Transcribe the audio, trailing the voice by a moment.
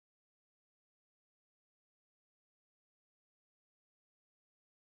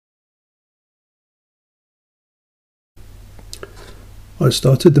I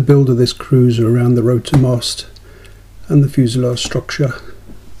started the build of this cruiser around the rotor mast and the fuselage structure.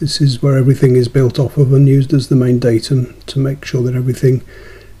 This is where everything is built off of and used as the main datum to make sure that everything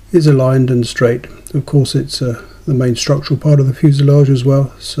is aligned and straight. Of course it's the main structural part of the fuselage as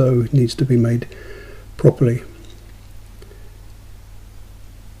well, so it needs to be made properly.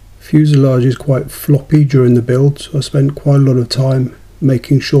 Fuselage is quite floppy during the build, so I spent quite a lot of time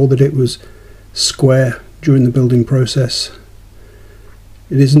making sure that it was square during the building process.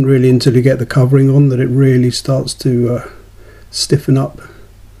 It isn't really until you get the covering on that it really starts to stiffen up.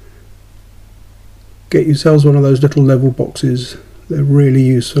 Get yourselves one of those little level boxes. They're really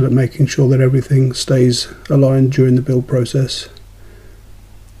useful at making sure that everything stays aligned during the build process.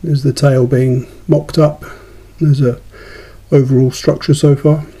 There's the tail being mocked up. There's a overall structure so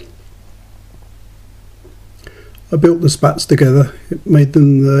far. I built the spats together. It made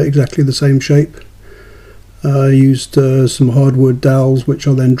them exactly the same shape. I used some hardwood dowels which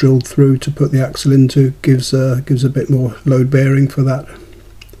I then drilled through to put the axle into. Gives a bit more load bearing for that.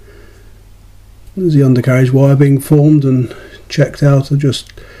 There's the undercarriage wire being formed and checked out. I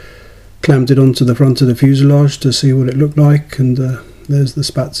just clamped it onto the front of the fuselage to see what it looked like, and there's the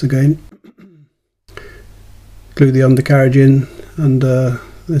spats again. Glue the undercarriage in, and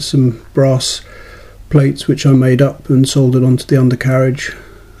there's some brass plates which I made up and soldered onto the undercarriage,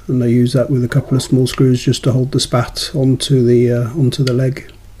 and I use that with a couple of small screws just to hold the spat onto the leg.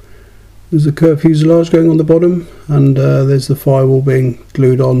 There's a curved fuselage going on the bottom, and there's the firewall being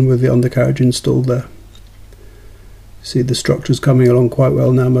glued on with the undercarriage installed there. See, the structure's coming along quite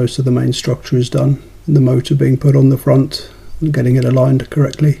well now. Most of the main structure is done, and the motor being put on the front and getting it aligned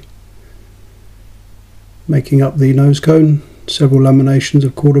correctly. Making up the nose cone, several laminations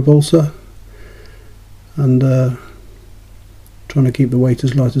of quarter balsa, and trying to keep the weight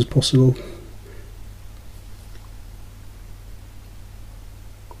as light as possible.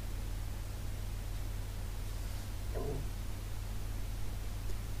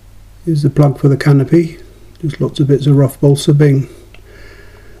 Here's the plug for the canopy. Just lots of bits of rough balsa being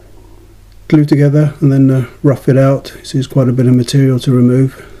glued together and then rough it out. See, there's quite a bit of material to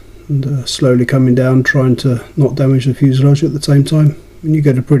remove, and slowly coming down, trying to not damage the fuselage at the same time. When you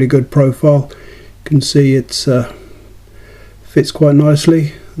get a pretty good profile, you can see it fits quite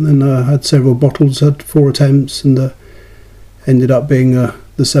nicely. And then I had several bottles, had 4 attempts, and ended up being the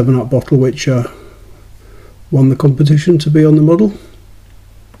 7-Up bottle which won the competition to be on the model.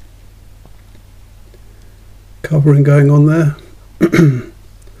 Covering going on there.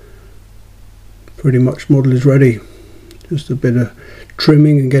 Pretty much model is ready. Just a bit of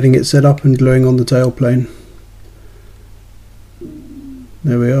trimming and getting it set up and gluing on the tailplane.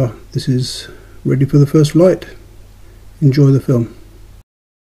 There we are. This is ready for the first flight. Enjoy the film.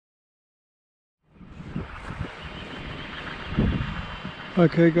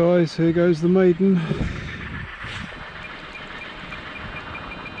 Okay guys, here goes the Maiden.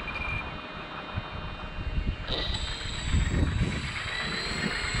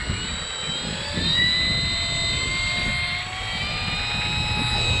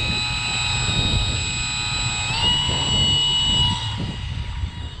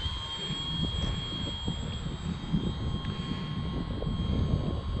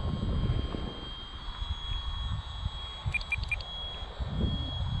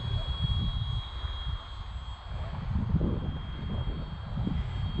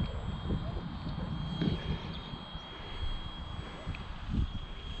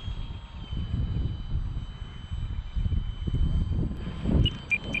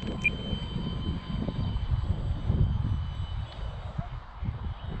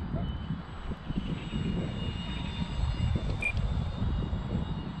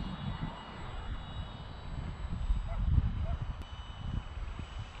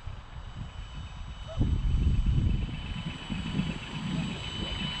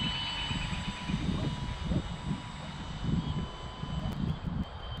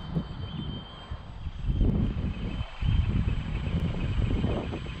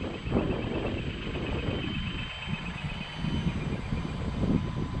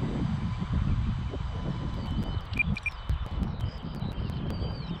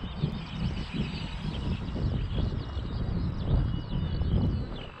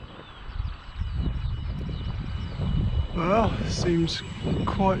 Well, seems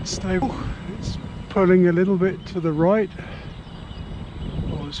quite stable. It's pulling a little bit to the right,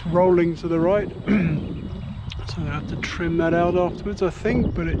 or it's rolling to the right. So I have to trim that out afterwards, I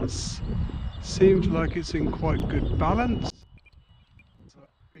think, but it seems like it's in quite good balance.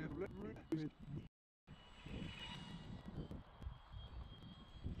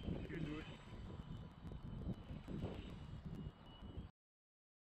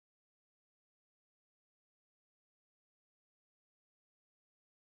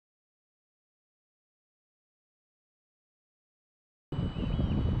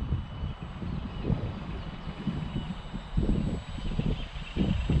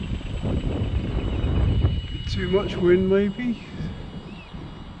 too much wind maybe,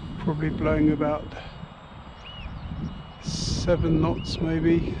 probably blowing about 7 knots,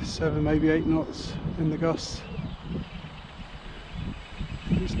 maybe 7, maybe 8 knots in the gusts.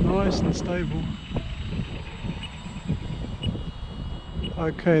 It's nice and stable.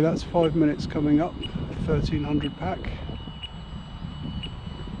 Okay, that's 5 minutes coming up, 1300 pack.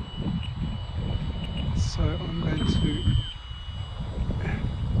 So I'm going to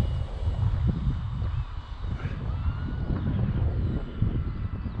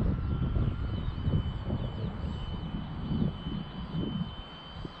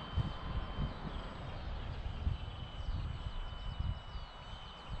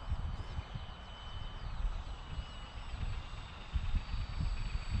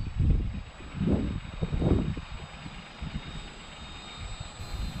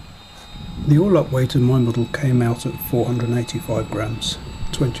the all-up weight of my model came out at 485 grams,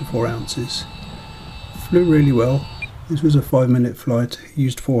 24 ounces. Flew really well. This was a 5-minute flight,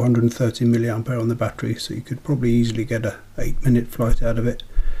 used 430 mAh on the battery, so you could probably easily get a 8-minute flight out of it.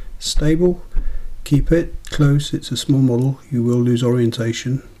 Stable, keep it close, it's a small model, you will lose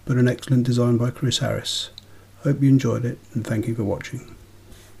orientation, but an excellent design by Chris Harris. Hope you enjoyed it, and thank you for watching.